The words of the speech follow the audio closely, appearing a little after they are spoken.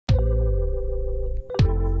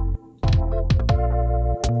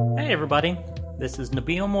Hey everybody, this is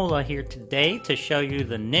Nabil Mullah here today to show you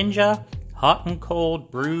the Ninja Hot and Cold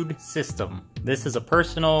Brewed system. This is a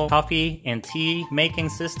personal coffee and tea making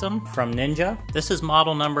system from Ninja. This is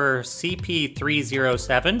model number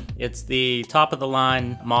CP307. It's the top of the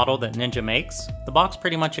line model that Ninja makes. The box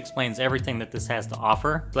pretty much explains everything that this has to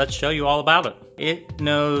offer. Let's show you all about it. It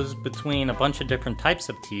knows between a bunch of different types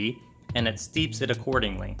of tea, and it steeps it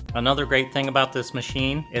accordingly. Another great thing about this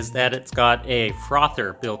machine is that it's got a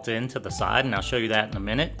frother built into the side, and I'll show you that in a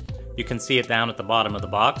minute. You can see it down at the bottom of the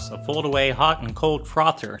box. A fold-away hot and cold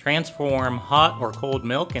frother. Transform hot or cold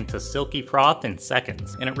milk into silky froth in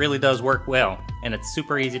seconds. And it really does work well. And it's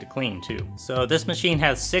super easy to clean too. So this machine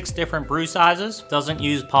has 6 different brew sizes. Doesn't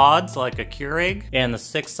use pods like a Keurig. And the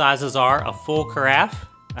 6 sizes are a full carafe,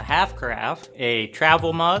 a half carafe, a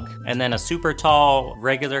travel mug, and then a super tall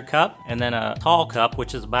regular cup, and then a tall cup,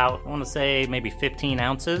 which is about, I want to say, maybe 15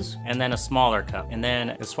 ounces, and then a smaller cup. And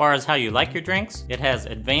then as far as how you like your drinks, it has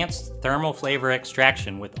advanced thermal flavor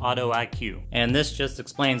extraction with Auto IQ. And this just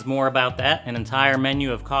explains more about that. An entire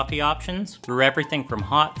menu of coffee options, through everything from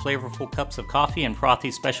hot, flavorful cups of coffee and frothy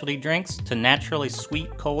specialty drinks to naturally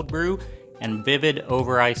sweet cold brew and vivid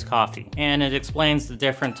over ice coffee. And it explains the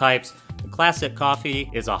different types. The classic coffee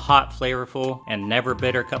is a hot, flavorful, and never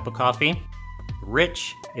bitter cup of coffee.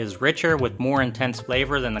 Rich is richer with more intense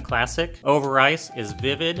flavor than the classic. Over ice is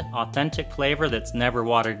vivid, authentic flavor that's never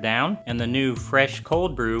watered down. And the new fresh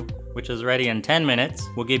cold brew, which is ready in 10 minutes,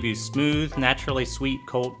 will give you smooth, naturally sweet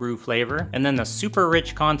cold brew flavor. And then the super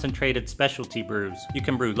rich concentrated specialty brews. You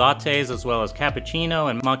can brew lattes as well as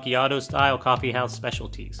cappuccino and macchiato style coffee house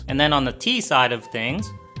specialties. And then on the tea side of things,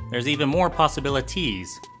 there's even more possibilities.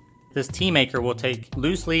 This tea maker will take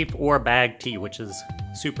loose leaf or bagged tea, which is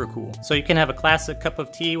super cool. So you can have a classic cup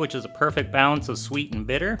of tea, which is a perfect balance of sweet and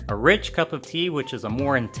bitter. A rich cup of tea, which is a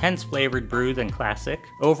more intense flavored brew than classic.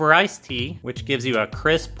 Over ice tea, which gives you a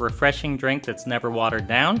crisp, refreshing drink that's never watered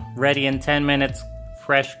down. Ready in 10 minutes.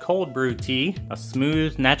 Fresh cold brew tea, a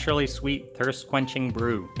smooth, naturally sweet, thirst-quenching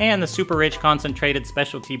brew. And the super rich concentrated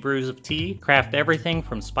specialty brews of tea craft everything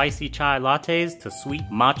from spicy chai lattes to sweet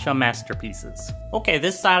matcha masterpieces. Okay,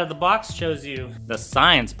 this side of the box shows you the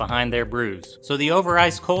science behind their brews. So the over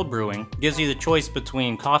ice cold brewing gives you the choice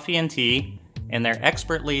between coffee and tea and their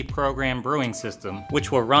expertly programmed brewing system,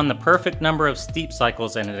 which will run the perfect number of steep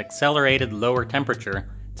cycles at an accelerated lower temperature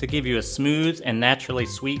to give you a smooth and naturally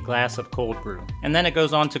sweet glass of cold brew. And then it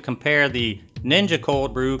goes on to compare the Ninja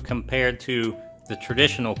cold brew compared to the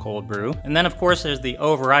traditional cold brew. And then of course there's the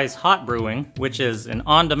over ice hot brewing, which is an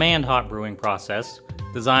on-demand hot brewing process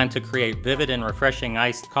designed to create vivid and refreshing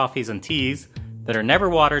iced coffees and teas that are never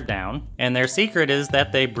watered down. And their secret is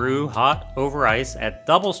that they brew hot over ice at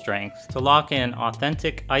double strength to lock in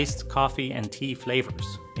authentic iced coffee and tea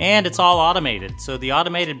flavors. And it's all automated, so the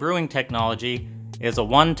automated brewing technology is a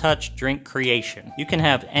one-touch drink creation. You can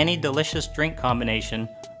have any delicious drink combination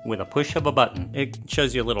with a push of a button. It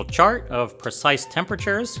shows you a little chart of precise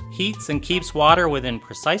temperatures, heats and keeps water within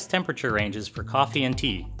precise temperature ranges for coffee and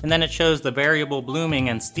tea. And then it shows the variable blooming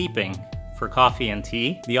and steeping for coffee and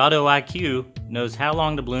tea. The Auto IQ knows how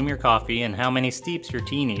long to bloom your coffee and how many steeps your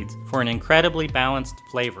tea needs for an incredibly balanced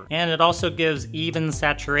flavor. And it also gives even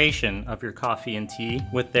saturation of your coffee and tea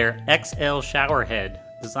with their XL shower head,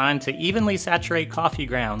 designed to evenly saturate coffee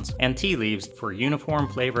grounds and tea leaves for uniform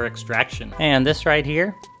flavor extraction. And this right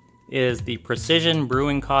here is the precision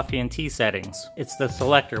brewing coffee and tea settings. It's the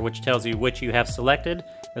selector, which tells you which you have selected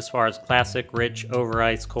as far as classic, rich, over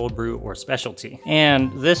ice, cold brew, or specialty.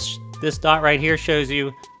 And this dot right here shows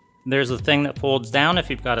you there's a thing that folds down if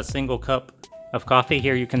you've got a single cup of coffee.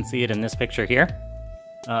 Here you can see it in this picture here.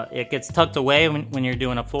 It gets tucked away when you're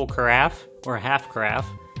doing a full carafe or a half carafe.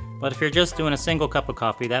 But if you're just doing a single cup of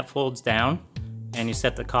coffee, that folds down and you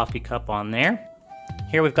set the coffee cup on there.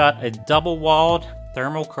 Here we've got a double-walled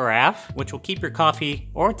thermal carafe, which will keep your coffee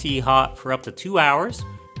or tea hot for up to 2 hours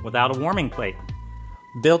without a warming plate.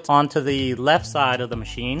 Built onto the left side of the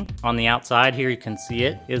machine, on the outside here you can see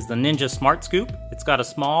it, is the Ninja Smart Scoop. It's got a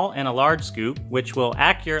small and a large scoop, which will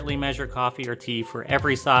accurately measure coffee or tea for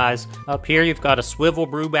every size. Up here you've got a swivel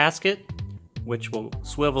brew basket, which will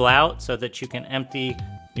swivel out so that you can empty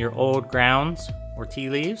your old grounds or tea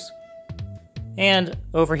leaves. And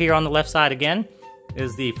over here on the left side again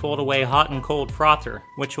is the fold-away hot and cold frother,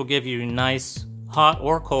 which will give you nice hot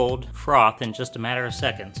or cold froth in just a matter of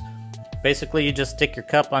seconds. Basically you just stick your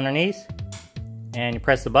cup underneath and you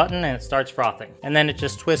press the button and it starts frothing. And then it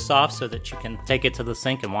just twists off so that you can take it to the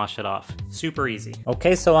sink and wash it off. Super easy.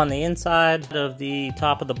 Okay, so on the inside of the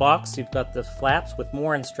top of the box, you've got the flaps with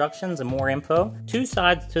more instructions and more info. 2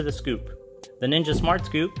 sides to the scoop. The Ninja Smart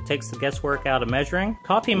Scoop takes the guesswork out of measuring.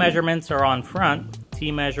 Coffee measurements are on front,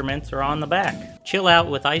 tea measurements are on the back. Chill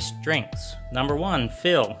out with iced drinks. Number 1,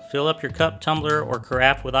 fill. Fill up your cup, tumbler, or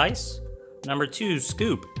carafe with ice. Number 2,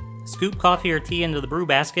 scoop. Scoop coffee or tea into the brew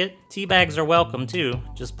basket. Tea bags are welcome too,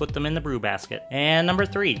 just put them in the brew basket. And number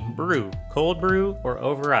 3, brew. Cold brew or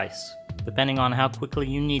over ice, depending on how quickly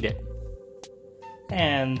you need it.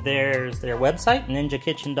 And there's their website,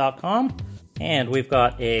 ninjakitchen.com. And we've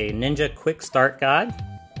got a Ninja Quick Start Guide,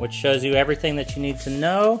 which shows you everything that you need to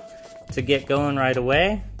know to get going right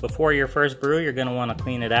away. Before your first brew, you're going to want to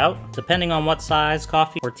clean it out. Depending on what size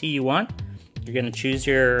coffee or tea you want, you're going to choose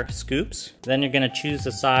your scoops. Then you're going to choose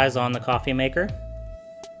the size on the coffee maker.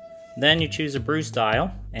 Then you choose a brew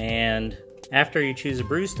style. And after you choose a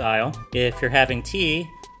brew style, if you're having tea,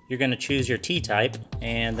 you're going to choose your tea type.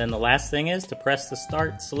 And then the last thing is to press the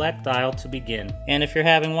Start Select dial to begin. And if you're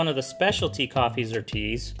having one of the specialty coffees or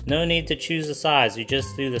teas, no need to choose a size. You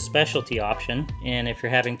just do the specialty option. And if you're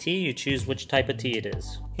having tea, you choose which type of tea it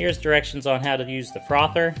is. Here's directions on how to use the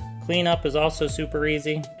frother. Cleanup is also super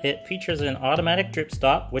easy. It features an automatic drip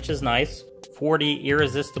stop, which is nice. 40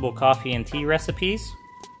 irresistible coffee and tea recipes.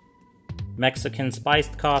 Mexican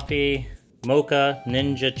spiced coffee, mocha,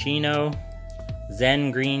 ninja chino,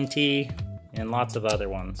 Zen green tea, and lots of other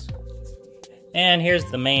ones. And here's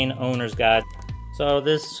the main owner's guide. So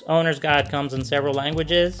this owner's guide comes in several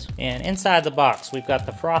languages, and inside the box we've got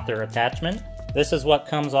the frother attachment. This is what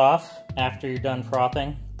comes off after you're done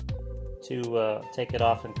frothing to take it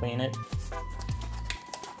off and clean it.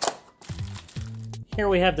 Here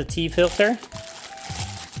we have the tea filter,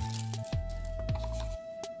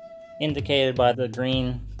 indicated by the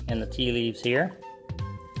green and the tea leaves here.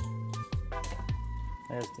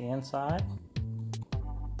 There's the inside.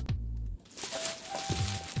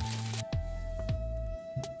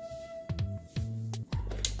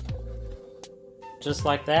 Just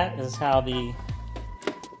like that is how the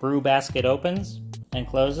brew basket opens and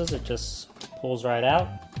closes. It just pulls right out.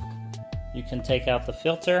 You can take out the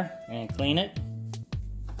filter and clean it.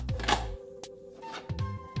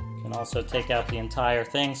 You can also take out the entire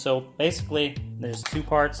thing. So basically there's 2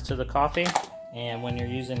 parts to the coffee, and when you're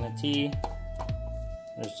using the tea,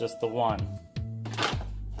 there's just the one.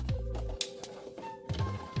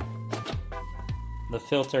 The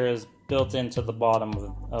filter is built into the bottom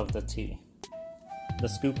of the tea. The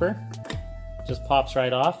scooper just pops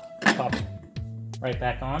right off, pops right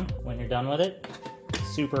back on when you're done with it.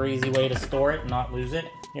 Super easy way to store it and not lose it.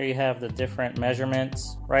 Here you have the different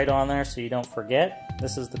measurements right on there so you don't forget.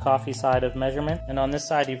 This is the coffee side of measurement, and on this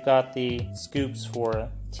side you've got the scoops for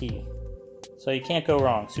tea. So you can't go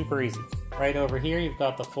wrong, super easy. Right over here you've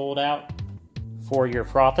got the fold out for your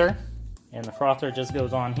frother, and the frother just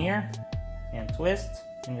goes on here and twist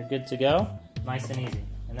and you're good to go. Nice and easy.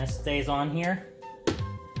 And this stays on here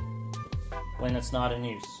when it's not in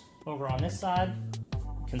use. Over on this side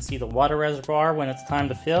you can see the water reservoir when it's time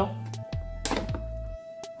to fill.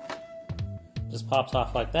 Just pops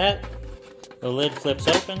off like that. The lid flips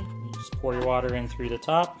open. You just pour your water in through the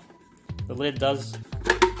top. The lid does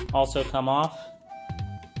also come off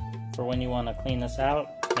for when you want to clean this out.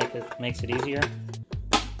 Makes it easier.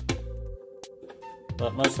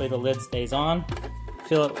 But mostly the lid stays on.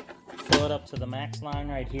 Fill it up to the max line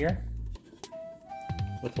right here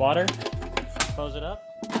with water. Close it up.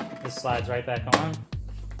 This slides right back on,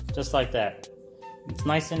 just like that. It's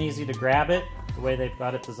nice and easy to grab it the way they've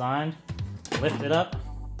got it designed. Lift it up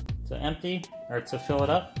to empty, or to fill it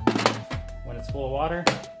up. When it's full of water,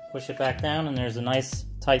 push it back down, and there's a nice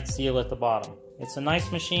tight seal at the bottom. It's a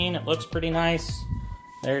nice machine. It looks pretty nice.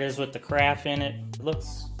 There it is with the carafe in it. It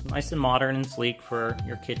looks nice and modern and sleek for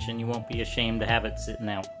your kitchen. You won't be ashamed to have it sitting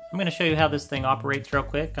out. I'm going to show you how this thing operates real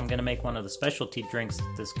quick. I'm going to make one of the specialty drinks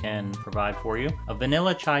that this can provide for you. A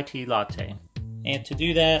vanilla chai tea latte. And to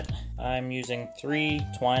do that, I'm using 3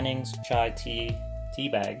 Twinings chai tea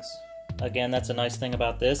bags. Again, that's a nice thing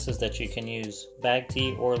about this, is that you can use bag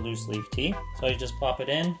tea or loose leaf tea. So you just pop it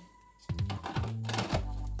in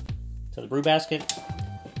to the brew basket,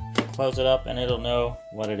 close it up, and it'll know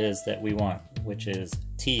what it is that we want, which is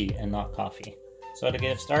tea and not coffee. So to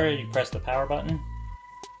get started, you press the power button,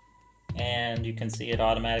 and you can see it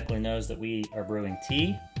automatically knows that we are brewing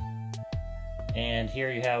tea. And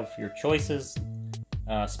here you have your choices.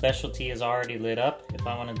 Specialty is already lit up. If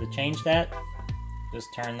I wanted to change that, just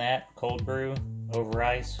turn that cold brew, over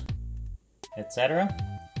ice, etc.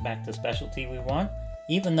 Back to specialty we want.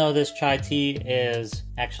 Even though this chai tea is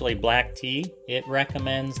actually black tea, it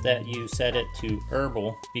recommends that you set it to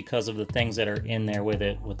herbal because of the things that are in there with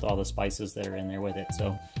it, with all the spices that are in there with it.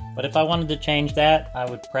 So, but if I wanted to change that, I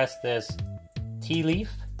would press this tea leaf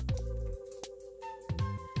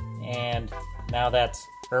and now that's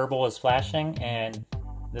herbal is flashing, and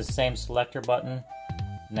this same selector button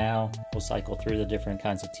now will cycle through the different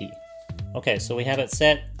kinds of tea. Okay, so we have it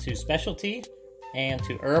set to specialty and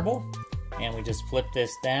to herbal, and we just flip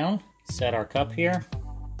this down, set our cup here,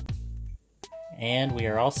 and we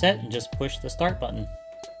are all set, and just push the start button.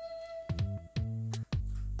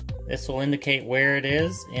 This will indicate where it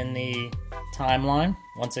is in the timeline.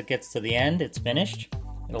 Once it gets to the end, it's finished.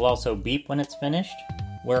 It'll also beep when it's finished.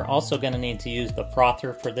 We're also going to need to use the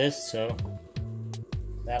frother for this, so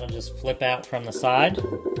that'll just flip out from the side.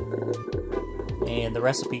 And the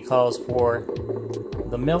recipe calls for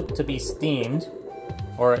the milk to be steamed,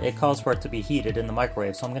 or it calls for it to be heated in the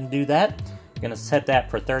microwave. So I'm going to do that. I'm going to set that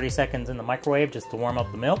for 30 seconds in the microwave just to warm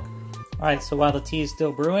up the milk. Alright, so while the tea is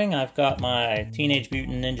still brewing, I've got my Teenage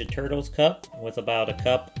Mutant Ninja Turtles cup with about a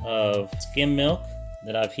cup of skim milk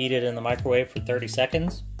that I've heated in the microwave for 30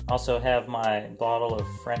 seconds. Also have my bottle of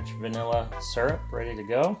French vanilla syrup ready to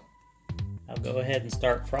go. I'll go ahead and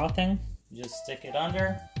start frothing. Just stick it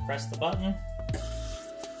under, press the button.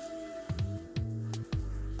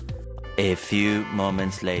 A few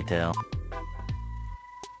moments later.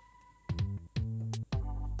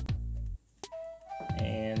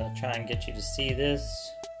 And I'll try and get you to see this.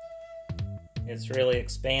 It's really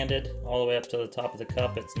expanded all the way up to the top of the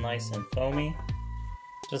cup. It's nice and foamy.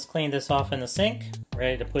 Just clean this off in the sink,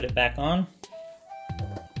 ready to put it back on.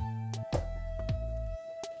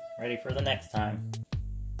 Ready for the next time.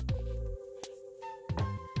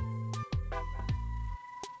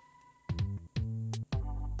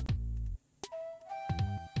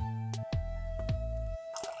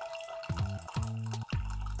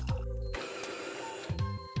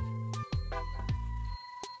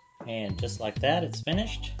 And just like that, it's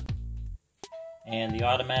finished. And the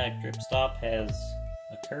automatic drip stop has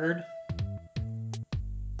occurred.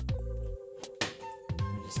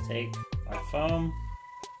 We just take our foam,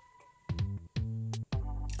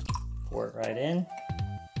 pour it right in.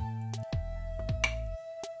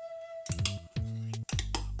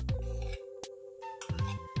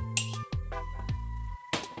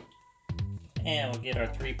 And we'll get our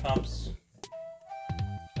 3 pumps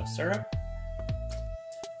of syrup.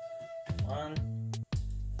 1,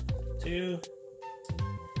 2,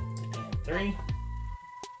 and 3.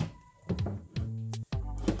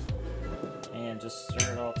 And just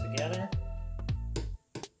stir it all together.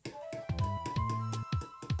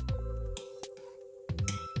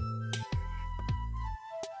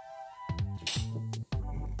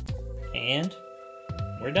 And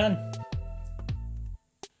we're done.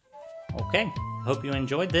 Okay, hope you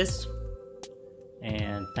enjoyed this.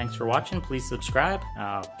 And thanks for watching. Please subscribe.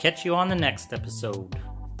 I'll catch you on the next episode.